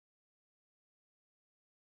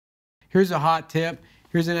here's a hot tip.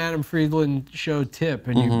 Here's an Adam Friedland show tip,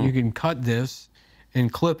 and you can cut this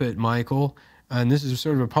and clip it, Michael. And this is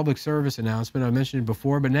sort of a public service announcement. I mentioned it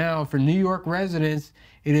before, but now for New York residents,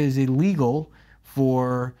 it is illegal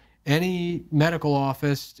for any medical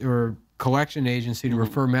office or collection agency to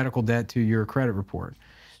refer medical debt to your credit report.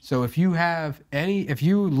 So if you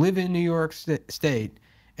live in New York State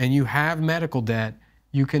and you have medical debt,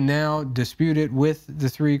 you can now dispute it with the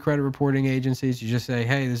 3 credit reporting agencies. You just say,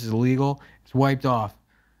 hey, this is illegal. It's wiped off.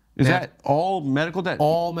 Is that all medical debt?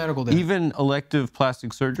 All medical debt. Even elective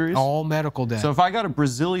plastic surgeries? All medical debt. So if I got a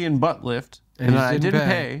Brazilian butt lift and I didn't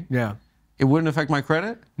pay, yeah, it wouldn't affect my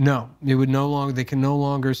credit? No, it would no longer. They can no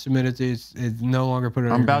longer submit it. It's no longer put it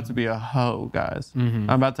on. I'm about to be a hoe, guys. I'm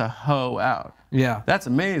about to hoe out. Yeah. That's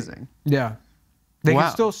amazing. Yeah. They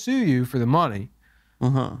can still sue you for the money.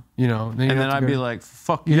 You know. And then I'd be like,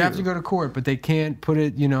 fuck you. You'd have to go to court, but they can't put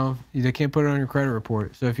it, you know, they can't put it on your credit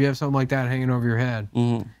report. So if you have something like that hanging over your head,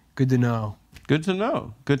 good to know. Good to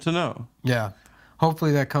know. Good to know. Yeah.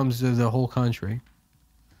 Hopefully that comes to the whole country.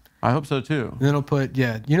 I hope so too. And then it'll put,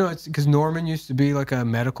 yeah, you know, it's because Norman used to be like a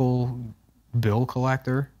medical bill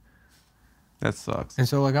collector. That sucks. And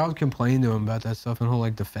so like I would complain to him about that stuff and he'll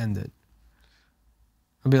like defend it.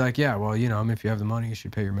 I'd be like, yeah, well, you know, I mean, if you have the money, you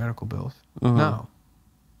should pay your medical bills. No.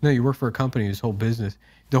 No, you work for a company whose whole business,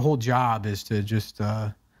 the whole job is to just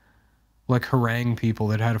like harangue people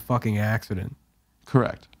that had a fucking accident.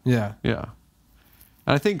 Correct. Yeah. Yeah.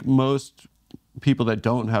 And I think most people that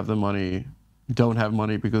don't have the money don't have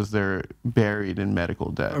money because they're buried in medical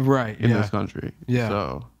debt in this country.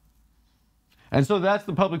 Yeah. So that's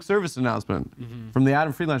the public service announcement from the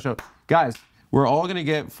Adam Friedland show. Guys, we're all going to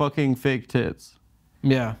get fucking fake tits.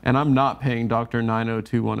 Yeah. And I'm not paying Dr.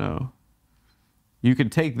 90210. You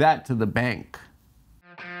could take that to the bank.